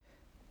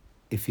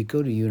if you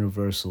go to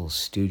Universal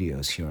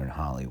Studios here in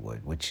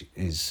Hollywood, which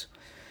is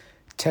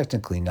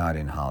technically not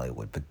in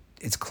Hollywood, but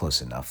it's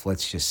close enough.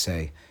 Let's just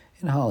say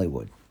in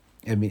Hollywood.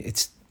 I mean,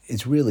 it's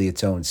really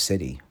its own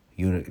city,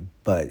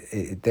 but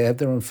they have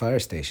their own fire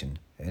station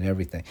and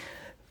everything.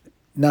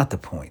 Not the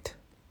point.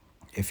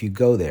 If you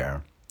go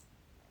there,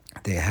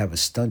 they have a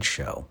stunt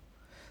show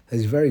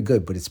that's very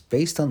good, but it's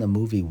based on the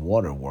movie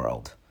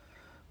Waterworld,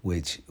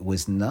 which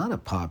was not a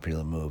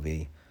popular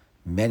movie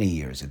many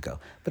years ago.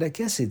 But I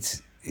guess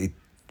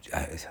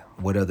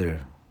what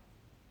other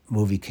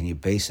movie can you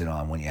base it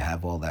on when you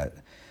have all that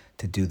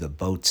to do the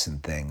boats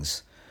and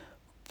things?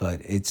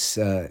 But it's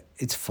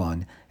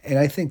fun, and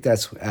I think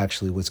that's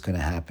actually what's going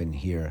to happen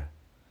here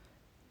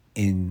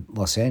in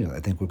Los Angeles.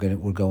 I think we're going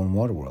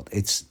Waterworld.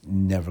 It's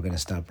never going to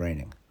stop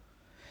raining,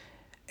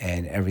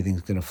 and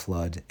everything's going to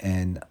flood.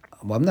 And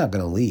I'm not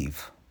going to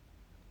leave.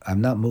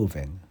 I'm not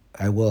moving.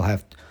 I will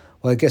have.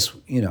 Well, I guess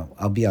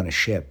I'll be on a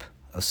ship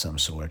of some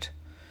sort.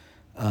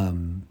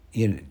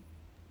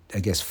 I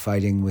guess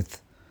fighting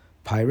with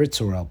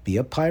pirates, or I'll be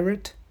a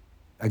pirate.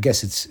 I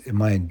guess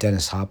am I in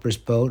Dennis Hopper's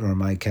boat or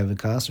am I Kevin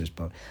Costner's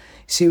boat?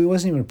 See, it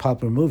wasn't even a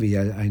popular movie.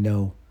 I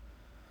know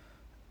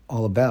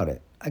all about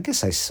it. I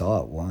guess I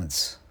saw it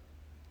once.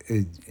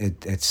 I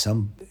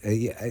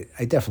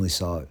definitely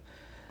saw it.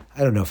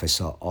 I don't know if I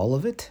saw all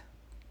of it.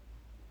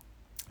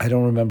 I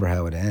don't remember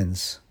how it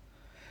ends.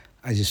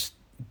 There's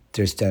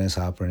Dennis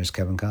Hopper and there's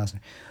Kevin Costner.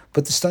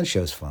 But the stunt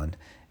show's fun.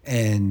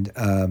 And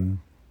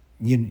I'm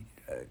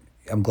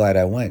glad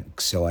I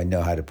went, so I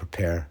know how to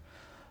prepare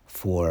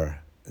for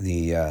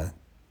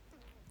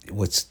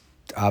what's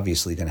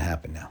obviously going to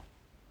happen now.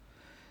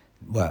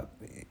 Well,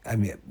 I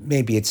mean,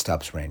 maybe it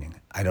stops raining.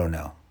 I don't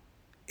know.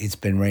 It's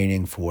been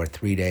raining for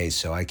 3 days,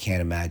 so I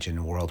can't imagine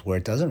a world where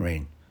it doesn't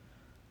rain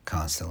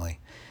constantly.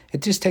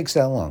 It just takes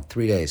that long,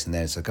 3 days, and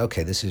then it's like,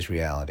 okay, this is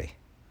reality.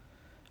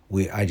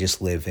 I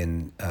just live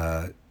in.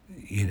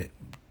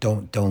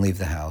 Don't leave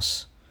the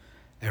house.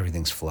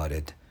 Everything's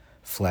flooded.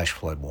 Flash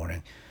flood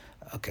warning.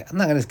 Okay, I'm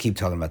not going to keep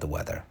talking about the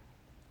weather.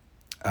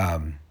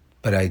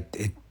 But I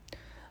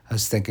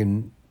was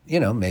thinking,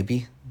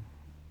 maybe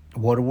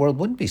Waterworld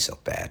wouldn't be so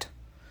bad.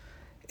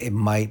 It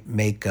might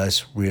make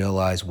us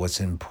realize what's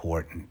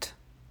important,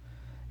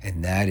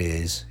 and that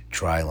is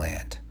dry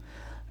land.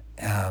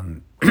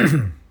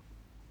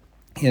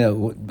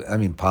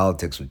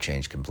 Politics would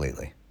change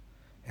completely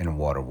in a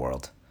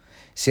Waterworld.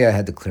 See, I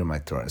had to clear my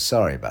throat.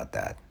 Sorry about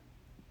that.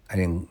 I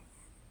didn't,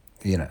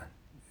 I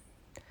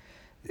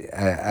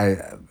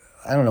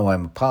don't know why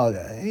I'm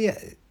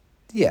apologizing.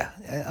 Yeah,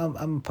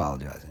 I'm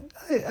apologizing.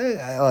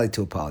 I like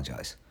to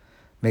apologize.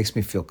 Makes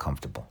me feel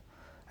comfortable.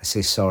 I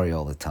say sorry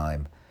all the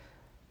time.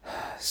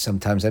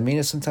 Sometimes I mean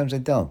it, sometimes I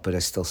don't, but I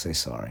still say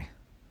sorry.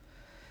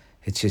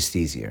 It's just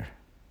easier.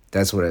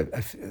 That's what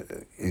if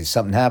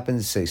something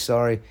happens, say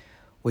sorry.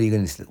 What are you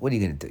gonna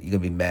do? You gonna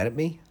be mad at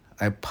me?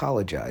 I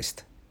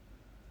apologized.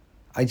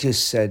 I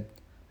just said,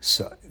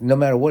 so, no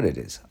matter what it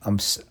is,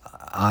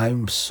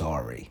 I'm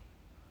sorry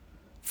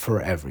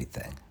for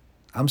everything.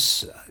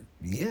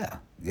 Yeah,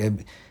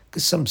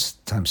 because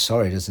sometimes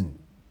sorry doesn't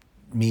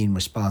mean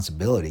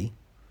responsibility.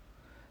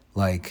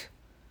 Like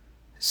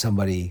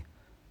somebody,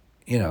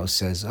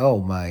 says, "Oh,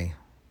 my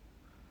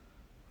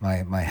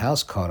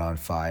house caught on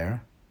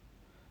fire."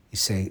 You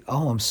say,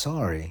 "Oh, I'm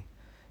sorry."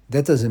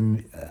 That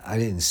doesn't. I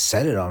didn't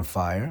set it on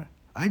fire.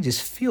 I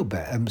just feel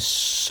bad. I'm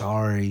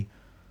sorry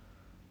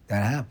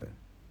that happened,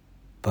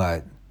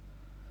 but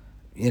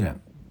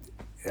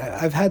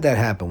I've had that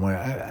happen where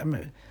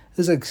it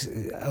was like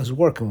I was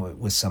working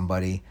with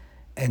somebody,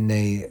 and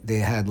they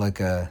had like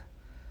I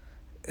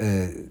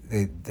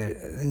think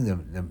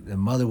the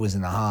mother was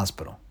in the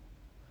hospital.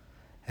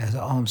 And I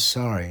said, "Oh, I'm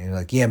sorry." And they're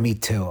like, "Yeah, me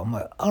too." I'm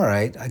like, "All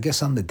right, I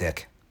guess I'm the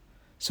dick."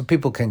 So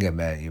people can get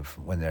mad at you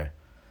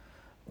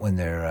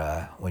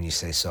when you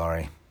say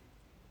sorry.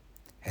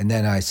 And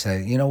then I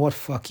say, "You know what?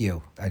 Fuck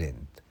you." I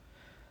didn't.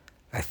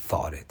 I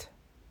thought it,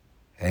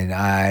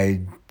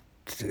 and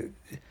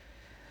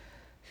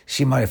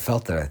she might have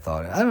felt that I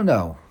thought it. I don't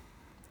know.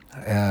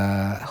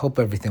 I hope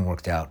everything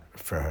worked out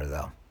for her,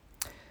 though.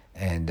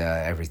 And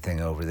everything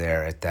over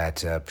there at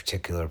that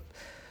particular,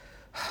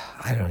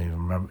 I don't even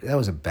remember. That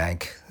was a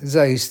bank.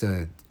 I used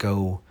to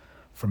go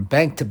from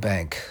bank to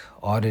bank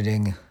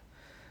auditing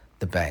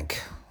the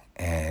bank.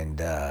 And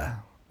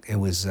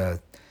was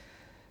it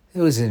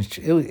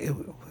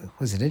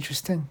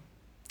interesting?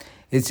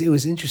 It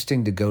was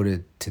interesting to go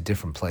to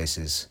different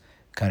places,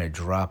 kind of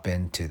drop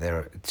into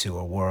to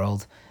a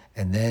world,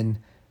 and then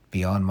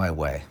be on my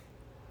way.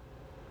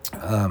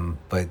 And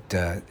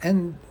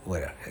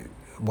whatever.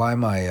 Why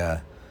am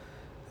I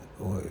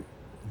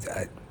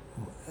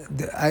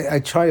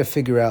try to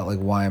figure out like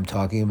why I'm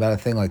talking about a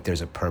thing, like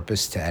there's a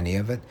purpose to any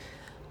of it.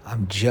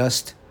 I'm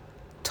just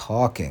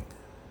talking.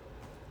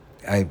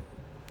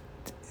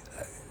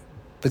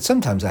 But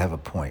sometimes I have a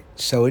point,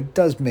 so it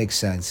does make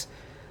sense.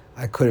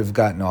 I could have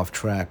gotten off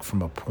track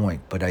from a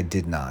point, but I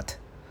did not.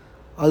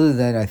 Other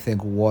than I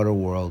think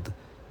Waterworld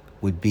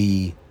would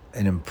be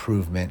an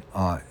improvement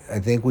on. I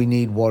think we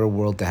need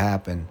Waterworld to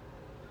happen,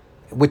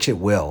 which it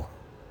will.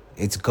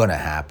 It's gonna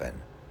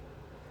happen.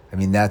 I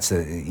mean,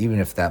 even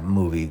if that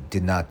movie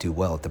did not do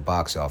well at the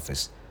box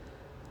office,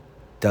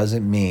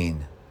 doesn't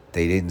mean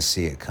they didn't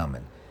see it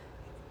coming.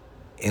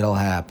 It'll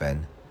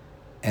happen,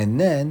 and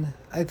then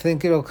I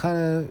think it'll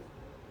kind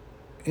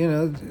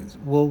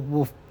of,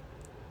 we'll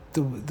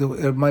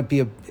it might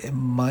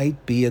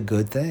be a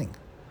good thing.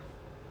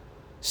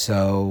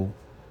 So,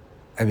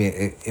 I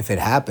mean, if it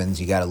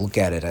happens, you got to look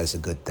at it as a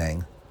good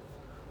thing.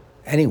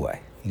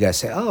 Anyway, you got to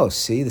say, "Oh,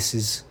 see, this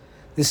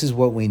is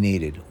what we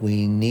needed.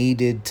 We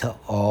needed to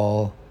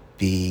all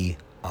be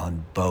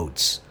on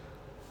boats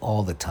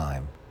all the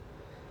time,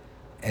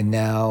 and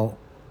now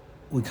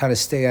we kind of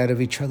stay out of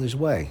each other's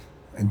way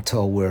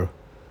until we're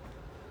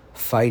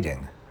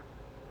fighting,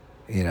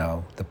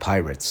 the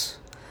pirates."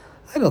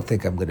 I don't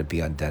think I'm going to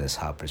be on Dennis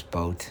Hopper's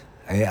boat.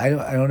 I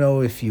don't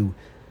know if you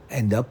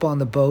end up on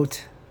the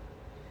boat.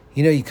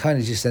 You kind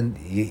of just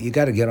you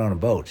got to get on a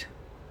boat.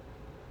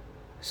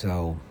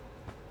 So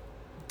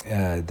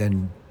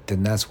then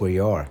that's where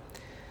you are.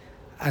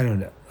 I don't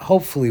know.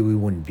 Hopefully we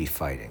wouldn't be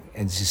fighting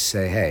and just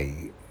say,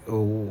 hey,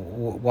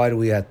 why do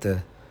we have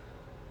to?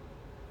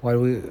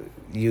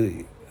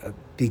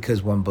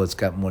 Because one boat's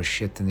got more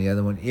shit than the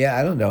other one. Yeah,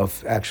 I don't know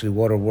if actually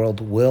Waterworld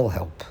will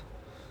help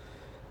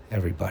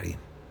everybody.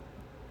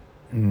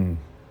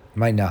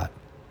 Might not.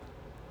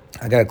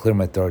 I gotta clear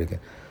my throat again.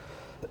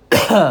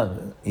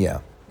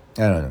 Yeah,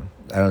 I don't know.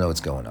 I don't know what's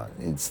going on.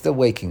 It's the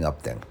waking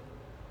up thing.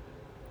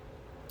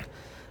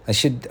 I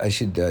should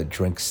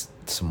drink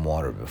some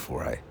water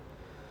before I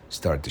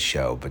start the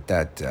show, but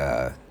that's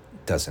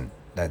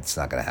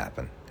not gonna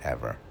happen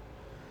ever.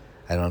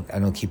 I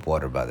don't keep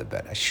water by the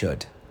bed. I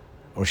should,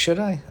 or should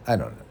I? I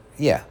don't know.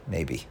 Yeah,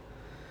 maybe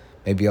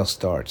I'll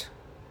start.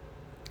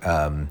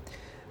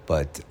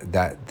 But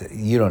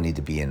you don't need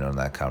to be in on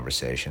that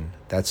conversation.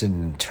 That's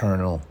an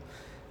internal,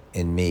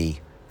 in me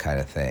kind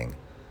of thing.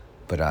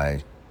 But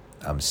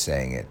I'm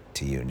saying it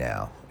to you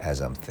now as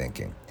I'm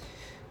thinking.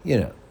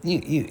 You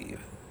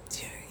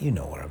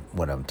know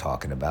what I'm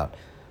talking about.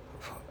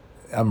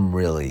 I'm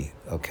really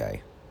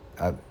okay.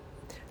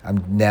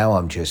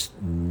 I'm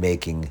just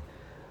making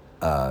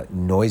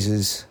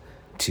noises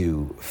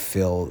to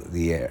fill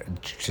the air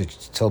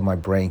till my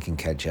brain can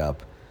catch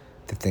up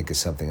to think of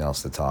something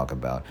else to talk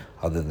about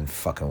other than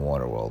fucking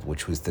Waterworld,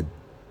 which was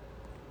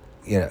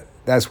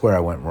that's where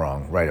I went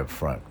wrong right up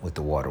front with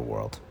the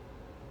Waterworld.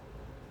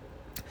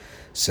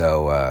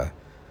 So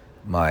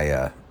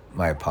my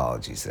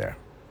apologies there.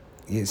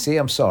 You see,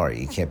 I'm sorry.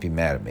 You can't be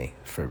mad at me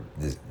for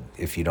this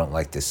if you don't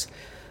like this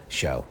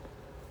show.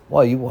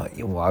 Well,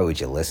 why would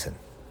you listen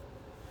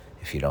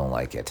if you don't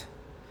like it?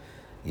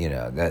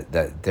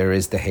 That there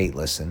is the hate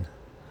listen,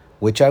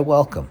 which I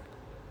welcome.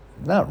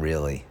 Not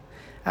really.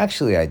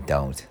 Actually, I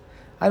don't.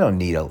 I don't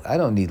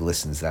need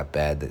listens that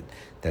bad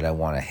that I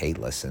want to hate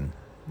listen.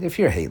 If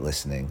you're hate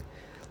listening,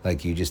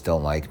 like you just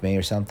don't like me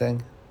or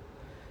something,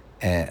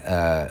 and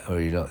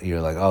or you're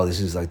like, oh, this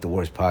is like the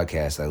worst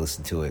podcast. I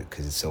listen to it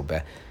because it's so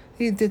bad.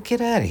 Get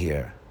out of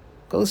here.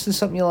 Go listen to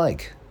something you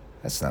like.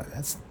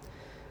 That's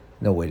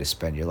no way to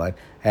spend your life.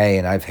 Hey,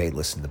 and I've hate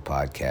listened to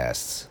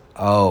podcasts.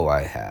 Oh,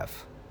 I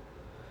have,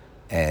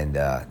 and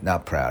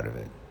not proud of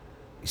it.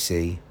 You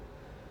see.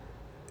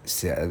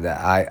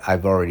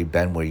 I've already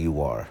been where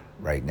you are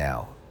right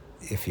now,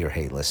 if you're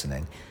hate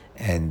listening,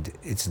 and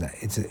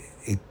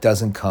it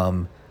doesn't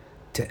come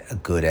to a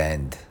good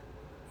end,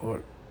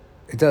 or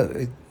it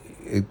does.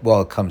 It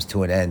comes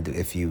to an end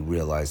if you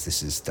realize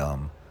this is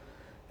dumb,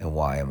 and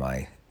why am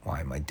I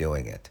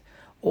doing it?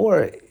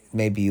 Or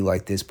maybe you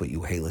like this, but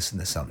you hate listen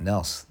to something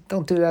else.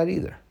 Don't do that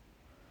either.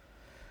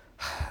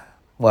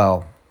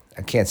 Well,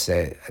 I can't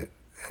say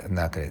I'm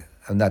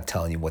not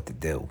telling you what to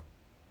do.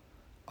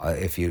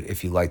 If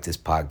you like this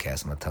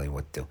podcast, I'm not telling you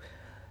what to do.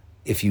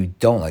 If you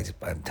don't like it,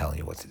 I'm telling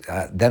you what to do.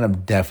 Then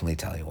I'm definitely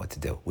telling you what to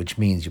do, which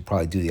means you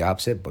probably do the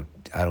opposite, but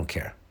I don't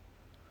care.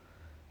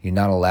 You're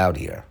not allowed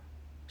here.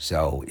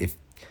 So if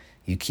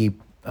you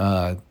keep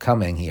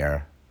coming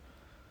here,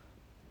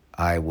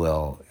 I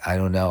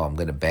don't know, I'm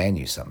going to ban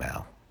you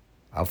somehow.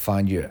 I'll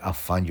find your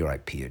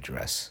IP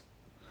address.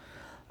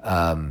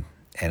 And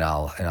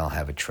I'll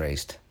have it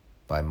traced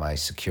by my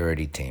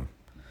security team.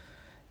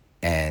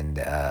 And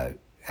I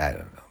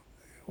don't know.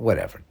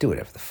 Whatever. Do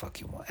whatever the fuck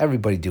you want.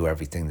 Everybody do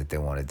everything that they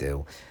want to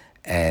do.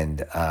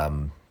 And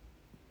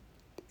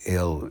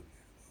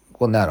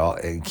not all,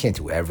 you can't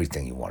do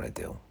everything you want to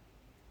do.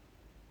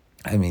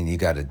 I mean, you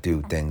got to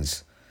do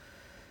things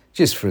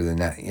just for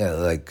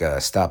like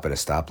stop at a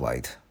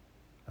stoplight.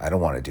 I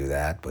don't want to do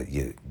that, but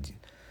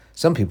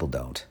some people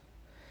don't.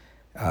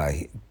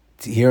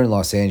 Here in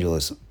Los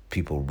Angeles,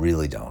 people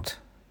really don't.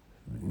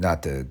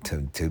 Not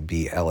to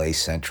be LA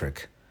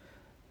centric,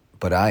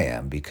 but I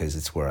am, because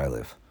it's where I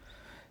live.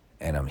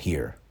 And I'm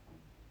here.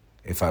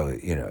 If I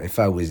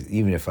was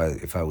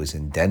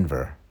in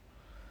Denver,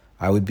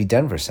 I would be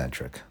Denver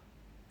centric,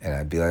 and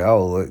I'd be like,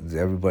 oh, look,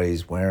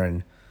 everybody's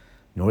wearing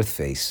North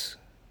Face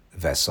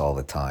vests all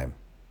the time.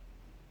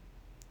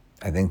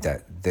 I think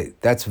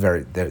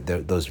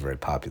those are very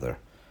popular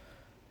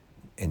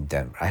in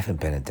Denver. I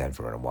haven't been in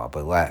Denver in a while,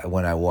 but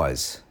when I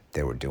was,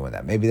 they were doing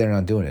that. Maybe they're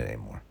not doing it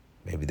anymore.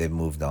 Maybe they've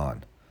moved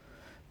on.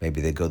 Maybe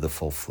they go the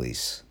full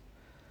fleece.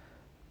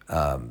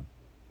 And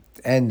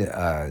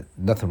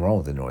nothing wrong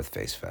with the North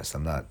Face Fest.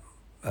 I'm not.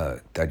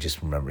 I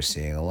just remember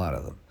seeing a lot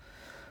of them.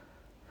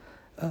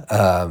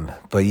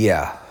 But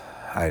yeah,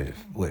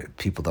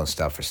 people don't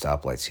stop for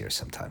stoplights here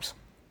sometimes.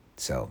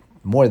 So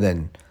more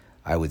than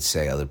I would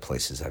say other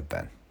places I've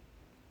been.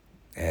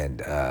 And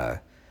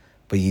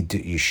but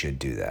you should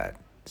do that.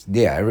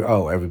 Yeah.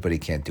 Everybody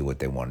can't do what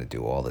they want to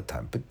do all the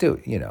time, but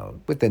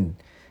but then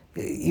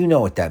you know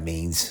what that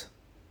means.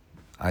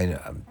 I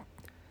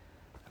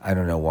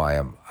don't know why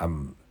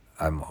I'm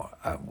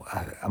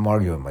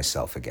arguing with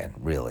myself again.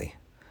 Really,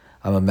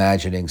 I'm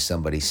imagining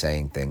somebody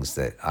saying things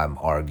that I'm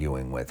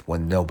arguing with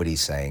when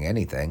nobody's saying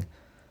anything.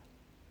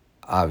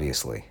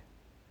 Obviously,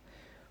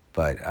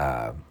 but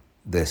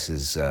this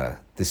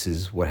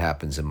is what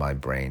happens in my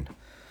brain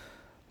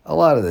a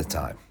lot of the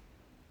time.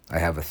 I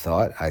have a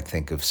thought. I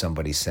think of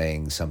somebody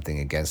saying something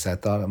against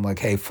that thought. I'm like,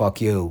 hey, fuck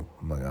you.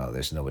 I'm like, oh,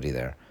 there's nobody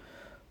there.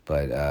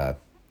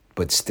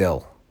 But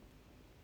still,